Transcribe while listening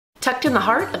Tucked in the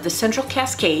heart of the Central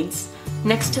Cascades,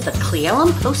 next to the Cle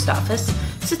Elum post office,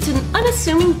 sits an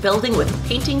unassuming building with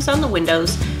paintings on the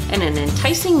windows and an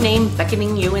enticing name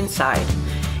beckoning you inside.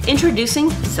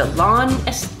 Introducing Salon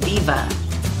Estheva.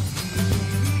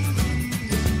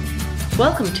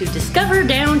 Welcome to Discover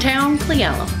Downtown Cle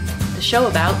Elum, the show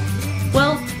about,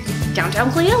 well,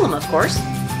 downtown Cle Elum, of course.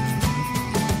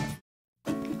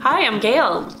 Hi, I'm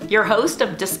Gail, your host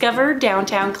of Discover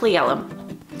Downtown Cle Elum.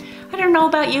 I don't know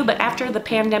about you, but after the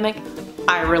pandemic,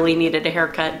 I really needed a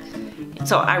haircut.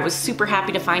 So I was super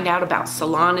happy to find out about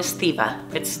Salon Estheva.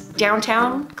 It's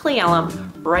downtown Cle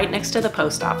Elum, right next to the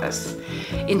post office.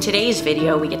 In today's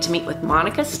video, we get to meet with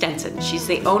Monica Stenson. She's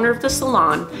the owner of the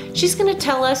salon. She's gonna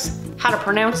tell us how to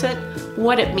pronounce it,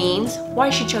 what it means, why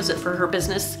she chose it for her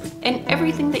business, and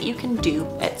everything that you can do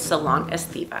at Salon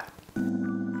Estheva.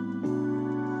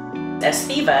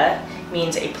 Estheva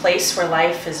means a place where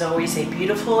life is always a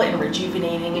beautiful and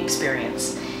rejuvenating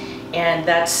experience. And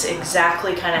that's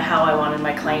exactly kind of how I wanted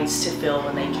my clients to feel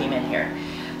when they came in here.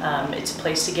 It's a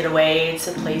place to get away, it's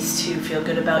a place to feel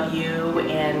good about you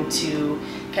and to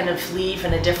kind of leave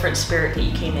in a different spirit that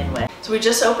you came in with. So we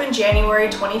just opened January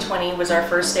 2020 was our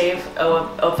first day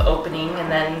of opening,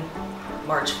 and then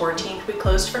March 14th we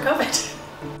closed for COVID.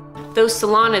 Though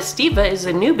Salon Estheva is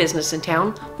a new business in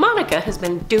town, Monica has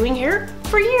been doing hair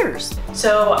for years.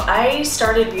 So I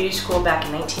started beauty school back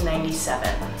in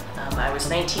 1997. I was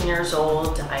 19 years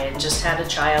old, I had just had a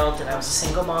child, and I was a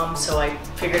single mom, so I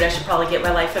figured I should probably get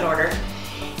my life in order.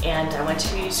 And I went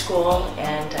to beauty school,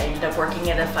 and I ended up working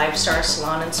at a 5-star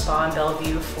salon and spa in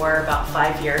Bellevue for about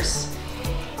 5 years.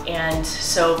 And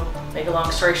so, make a long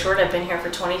story short, I've been here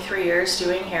for 23 years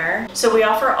doing hair. So we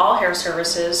offer all hair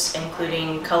services,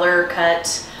 including color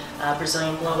cut,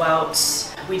 Brazilian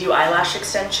blowouts. We do eyelash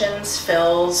extensions,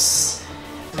 fills,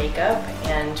 makeup,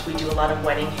 and we do a lot of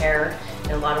wedding hair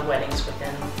and a lot of weddings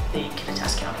within the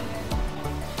Kittitas County.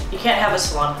 You can't have a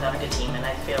salon without a good team, and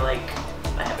I feel like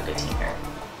I have a good team here.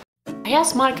 I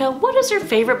asked Monica, what is her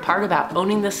favorite part about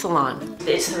owning the salon?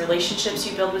 It's the relationships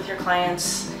you build with your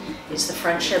clients. It's the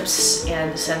friendships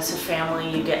and the sense of family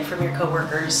you get from your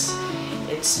coworkers.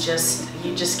 It's just,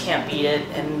 you just can't beat it.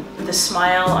 And the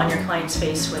smile on your client's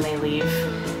face when they leave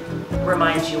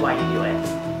reminds you why you do it.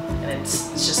 And it's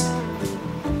just,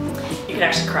 you can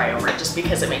actually cry over it just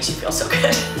because it makes you feel so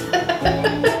good.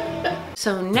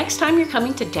 So next time you're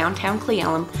coming to downtown Cle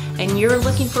Elum and you're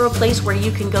looking for a place where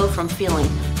you can go from feeling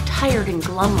tired and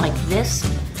glum like this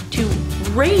to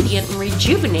radiant and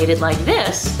rejuvenated like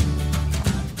this,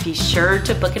 be sure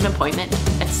to book an appointment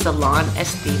at Salon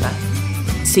Estheva.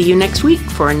 See you next week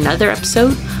for another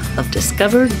episode of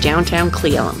Discover Downtown Cle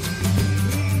Elum.